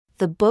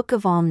The Book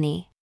of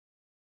Omni.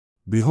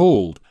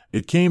 Behold,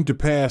 it came to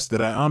pass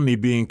that I Omni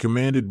being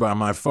commanded by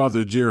my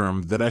father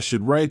Jerem that I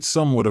should write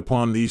somewhat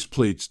upon these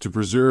plates to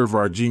preserve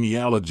our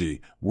genealogy.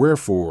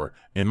 Wherefore,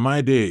 in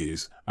my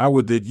days, I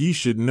would that ye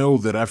should know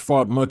that I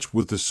fought much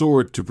with the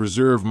sword to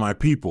preserve my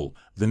people,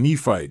 the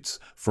Nephites,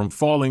 from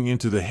falling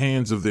into the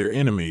hands of their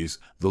enemies,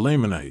 the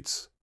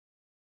Lamanites.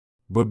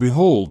 But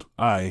behold,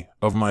 I,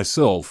 of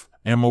myself,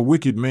 am a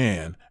wicked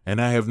man,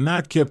 and I have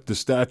not kept the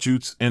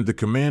statutes and the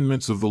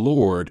commandments of the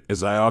Lord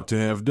as I ought to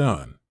have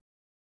done.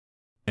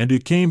 And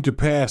it came to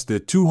pass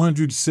that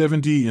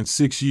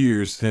 276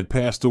 years had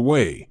passed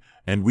away,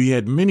 and we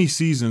had many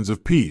seasons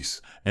of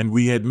peace, and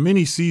we had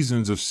many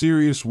seasons of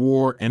serious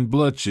war and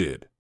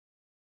bloodshed.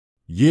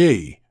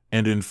 Yea,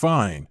 and in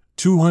fine,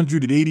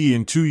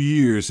 282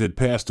 years had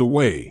passed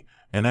away,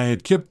 and I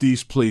had kept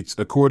these plates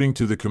according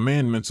to the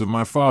commandments of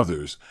my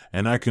fathers,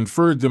 and I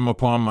conferred them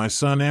upon my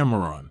son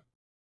Ammoron.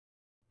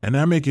 And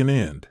I make an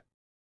end.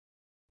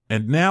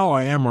 And now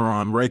I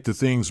Ammoron write the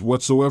things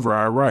whatsoever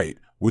I write,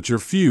 which are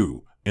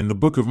few, in the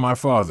book of my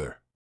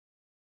father.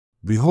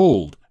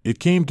 Behold, it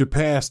came to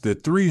pass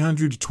that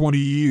 320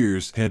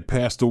 years had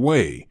passed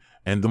away,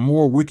 and the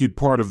more wicked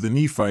part of the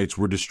Nephites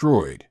were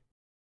destroyed.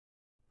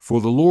 For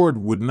the Lord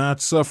would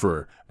not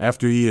suffer,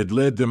 after he had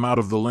led them out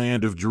of the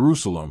land of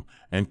Jerusalem,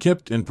 and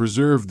kept and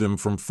preserved them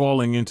from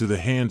falling into the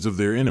hands of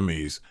their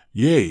enemies,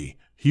 yea,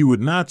 he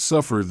would not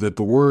suffer that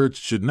the words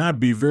should not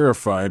be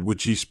verified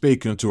which he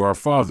spake unto our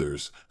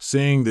fathers,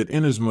 saying that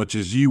inasmuch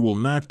as ye will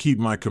not keep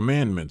my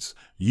commandments,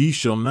 ye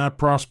shall not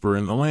prosper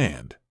in the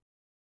land.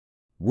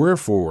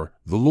 Wherefore,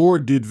 the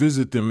Lord did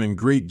visit them in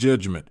great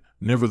judgment,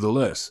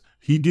 nevertheless,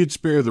 he did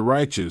spare the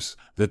righteous,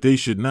 that they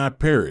should not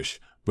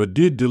perish, but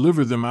did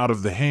deliver them out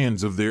of the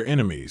hands of their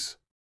enemies.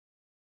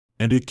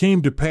 And it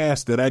came to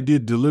pass that I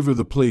did deliver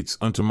the plates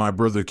unto my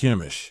brother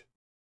Chemish.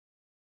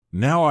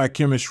 Now I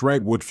Chemish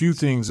write what few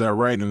things I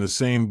write in the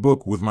same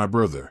book with my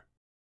brother.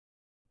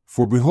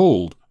 For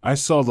behold, I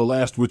saw the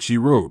last which he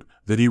wrote,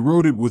 that he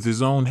wrote it with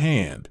his own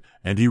hand,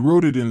 and he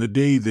wrote it in the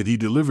day that he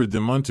delivered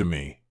them unto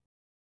me.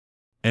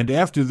 And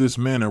after this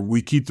manner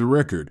we keep the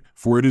record,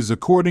 for it is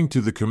according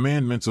to the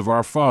commandments of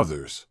our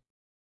fathers.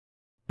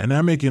 And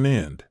I make an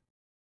end.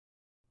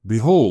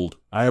 Behold,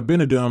 I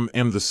Abinadam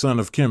am the son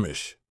of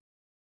Chemish.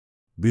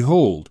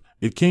 Behold,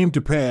 it came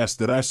to pass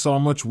that I saw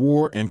much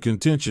war and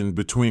contention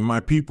between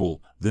my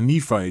people, the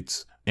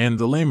Nephites, and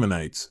the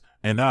Lamanites,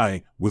 and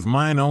I, with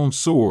mine own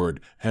sword,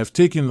 have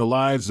taken the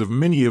lives of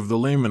many of the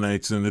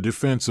Lamanites in the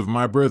defense of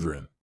my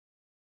brethren.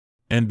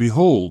 And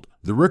behold,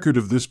 the record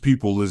of this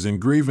people is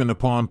engraven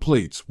upon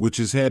plates which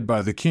is had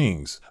by the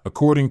kings,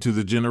 according to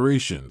the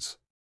generations.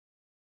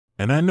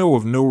 And I know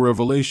of no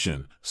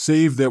revelation,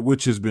 save that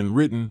which has been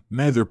written,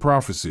 neither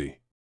prophecy.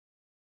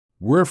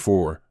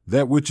 Wherefore,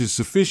 that which is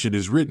sufficient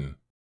is written.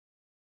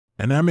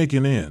 And I make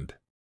an end.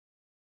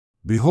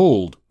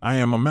 Behold, I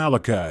am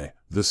Amaleki,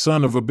 the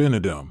son of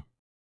Abinadam.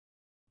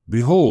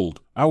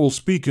 Behold, I will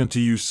speak unto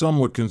you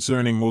somewhat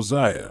concerning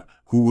Mosiah,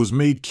 who was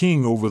made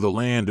king over the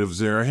land of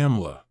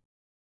Zarahemla.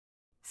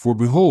 For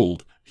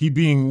behold, he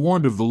being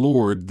warned of the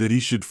Lord that he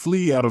should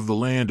flee out of the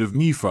land of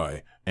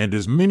Nephi, and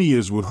as many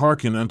as would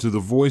hearken unto the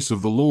voice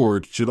of the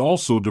Lord should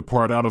also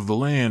depart out of the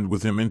land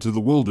with him into the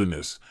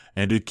wilderness,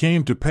 and it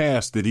came to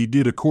pass that he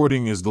did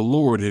according as the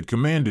Lord had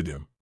commanded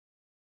him.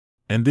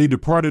 And they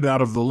departed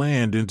out of the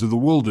land into the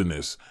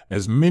wilderness,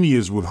 as many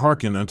as would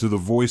hearken unto the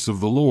voice of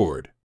the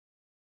Lord.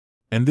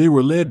 And they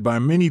were led by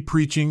many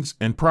preachings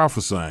and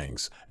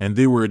prophesyings, and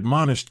they were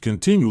admonished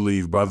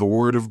continually by the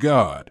word of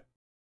God.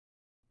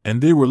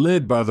 And they were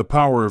led by the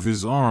power of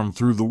his arm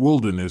through the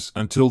wilderness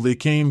until they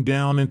came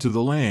down into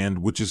the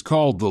land which is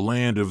called the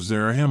land of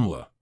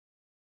Zarahemla.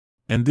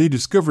 And they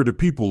discovered a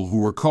people who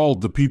were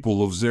called the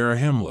people of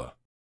Zarahemla.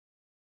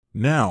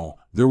 Now,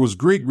 there was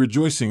great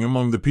rejoicing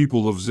among the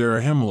people of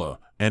Zarahemla,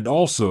 and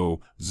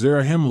also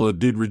Zarahemla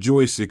did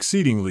rejoice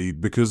exceedingly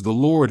because the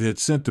Lord had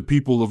sent the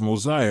people of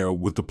Mosiah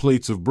with the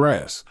plates of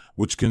brass,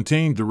 which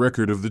contained the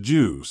record of the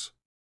Jews.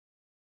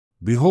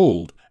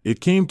 Behold, it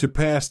came to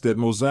pass that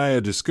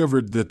Mosiah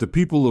discovered that the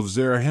people of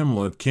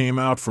Zarahemla came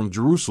out from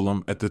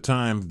Jerusalem at the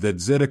time that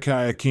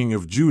Zedekiah king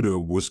of Judah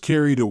was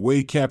carried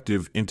away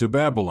captive into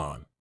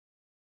Babylon.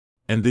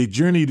 And they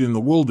journeyed in the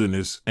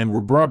wilderness and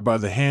were brought by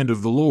the hand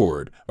of the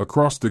Lord,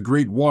 across the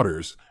great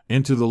waters,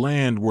 into the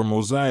land where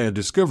Mosiah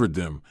discovered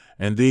them,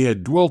 and they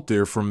had dwelt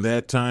there from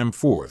that time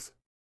forth.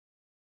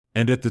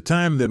 And at the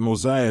time that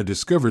Mosiah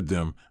discovered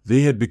them,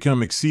 they had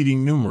become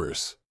exceeding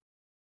numerous.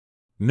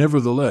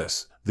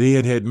 Nevertheless, they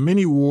had had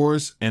many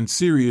wars and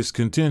serious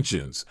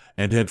contentions,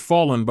 and had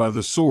fallen by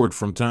the sword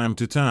from time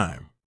to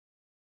time.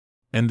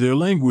 And their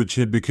language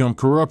had become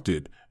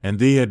corrupted, and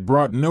they had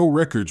brought no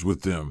records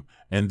with them,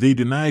 and they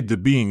denied the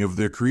being of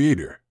their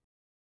Creator.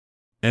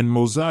 And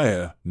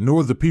Mosiah,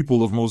 nor the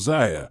people of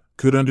Mosiah,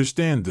 could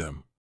understand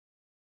them.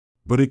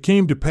 But it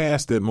came to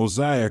pass that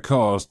Mosiah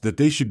caused that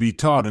they should be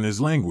taught in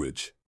his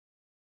language.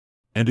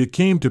 And it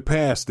came to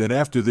pass that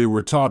after they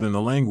were taught in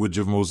the language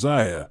of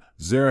Mosiah,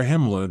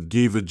 Zarahemla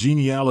gave a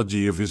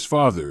genealogy of his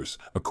fathers,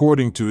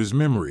 according to his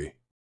memory.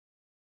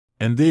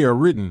 and they are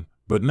written,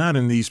 but not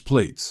in these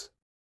plates.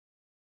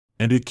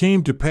 And it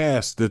came to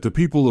pass that the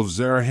people of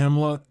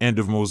Zarahemla and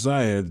of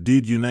Mosiah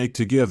did unite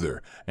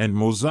together, and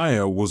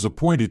Mosiah was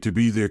appointed to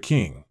be their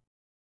king.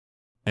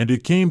 And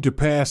it came to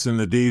pass in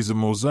the days of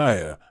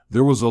Mosiah,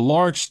 there was a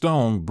large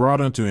stone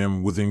brought unto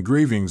him with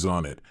engravings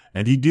on it,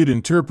 and he did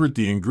interpret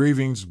the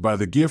engravings by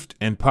the gift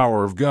and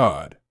power of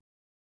God.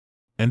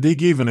 And they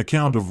gave an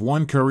account of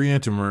one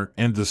Cariantimer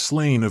and the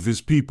slain of his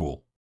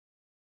people.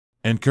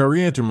 And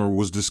Cariantimer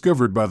was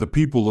discovered by the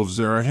people of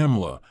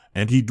Zarahemla,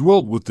 and he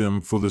dwelt with them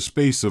for the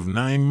space of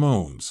 9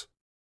 moons.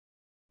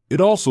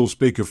 It also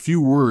spake a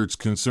few words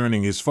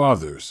concerning his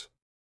fathers.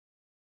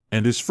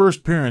 And his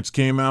first parents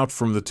came out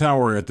from the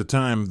tower at the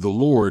time the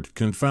Lord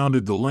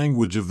confounded the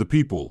language of the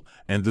people,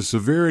 and the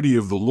severity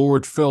of the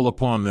Lord fell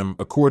upon them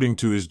according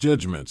to his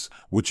judgments,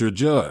 which are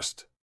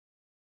just.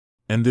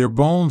 And their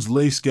bones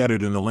lay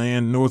scattered in the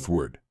land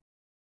northward.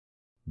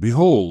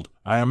 Behold,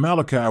 I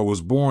Amaleki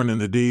was born in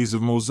the days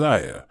of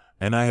Mosiah,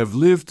 and I have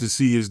lived to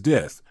see his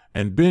death,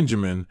 and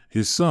Benjamin,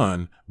 his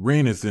son,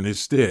 reigneth in his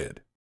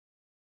stead.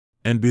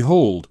 And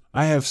behold,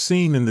 I have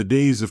seen in the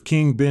days of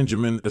King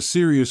Benjamin a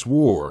serious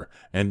war,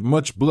 and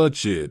much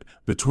bloodshed,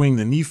 between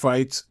the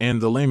Nephites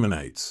and the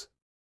Lamanites.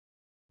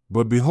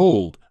 But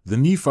behold, the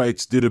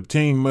Nephites did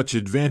obtain much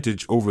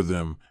advantage over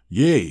them,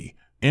 yea,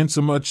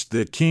 insomuch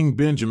that King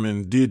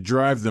Benjamin did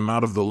drive them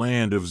out of the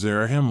land of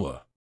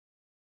Zarahemla.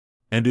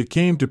 And it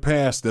came to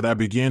pass that I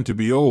began to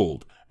be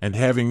old, and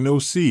having no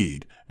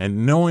seed,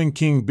 and knowing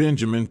King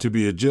Benjamin to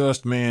be a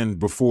just man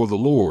before the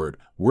Lord,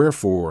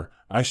 wherefore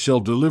I shall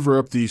deliver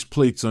up these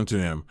plates unto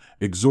him,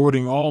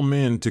 exhorting all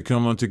men to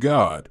come unto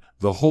God,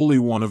 the Holy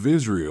One of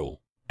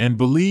Israel, and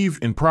believe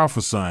in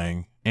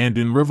prophesying, and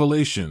in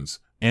revelations,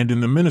 and in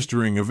the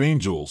ministering of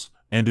angels,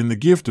 and in the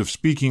gift of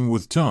speaking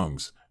with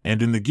tongues,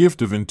 and in the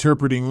gift of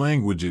interpreting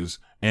languages,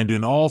 and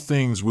in all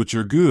things which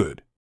are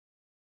good.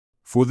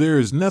 For there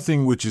is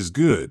nothing which is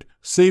good,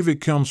 save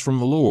it comes from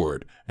the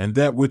Lord, and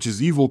that which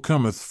is evil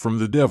cometh from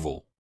the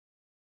devil.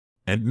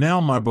 And now,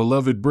 my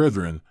beloved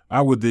brethren,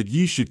 I would that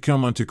ye should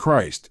come unto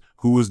Christ,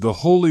 who is the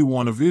Holy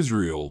One of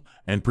Israel,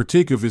 and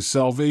partake of his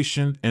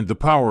salvation and the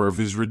power of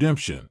his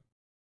redemption.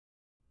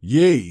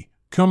 Yea,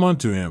 come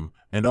unto him,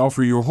 and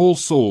offer your whole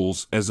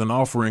souls as an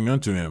offering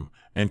unto him,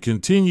 and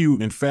continue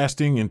in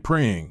fasting and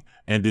praying,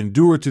 and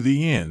endure to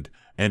the end,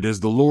 and as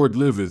the Lord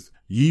liveth,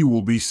 ye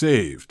will be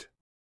saved.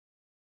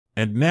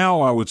 And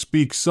now I would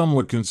speak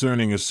somewhat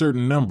concerning a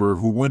certain number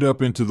who went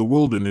up into the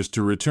wilderness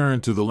to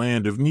return to the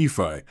land of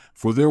Nephi,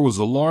 for there was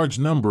a large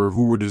number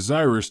who were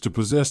desirous to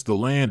possess the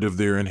land of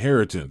their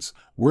inheritance,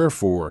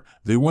 wherefore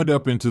they went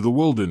up into the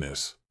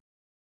wilderness.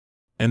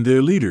 And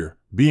their leader,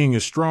 being a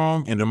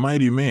strong and a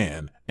mighty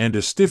man, and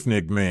a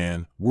stiff-necked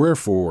man,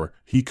 wherefore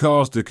he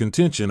caused a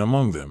contention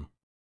among them.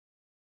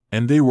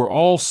 And they were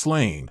all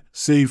slain,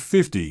 save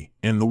 50,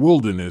 in the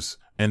wilderness,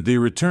 and they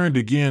returned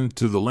again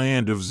to the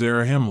land of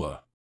Zarahemla.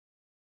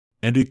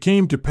 And it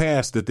came to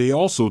pass that they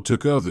also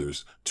took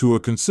others, to a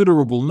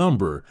considerable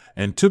number,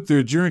 and took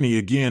their journey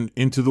again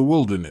into the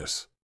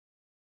wilderness.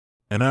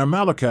 And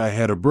Amaleki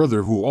had a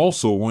brother who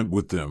also went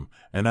with them,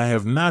 and I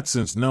have not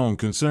since known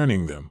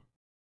concerning them.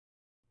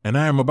 And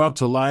I am about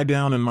to lie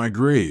down in my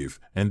grave,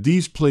 and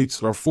these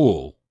plates are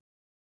full.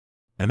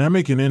 And I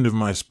make an end of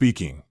my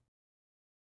speaking.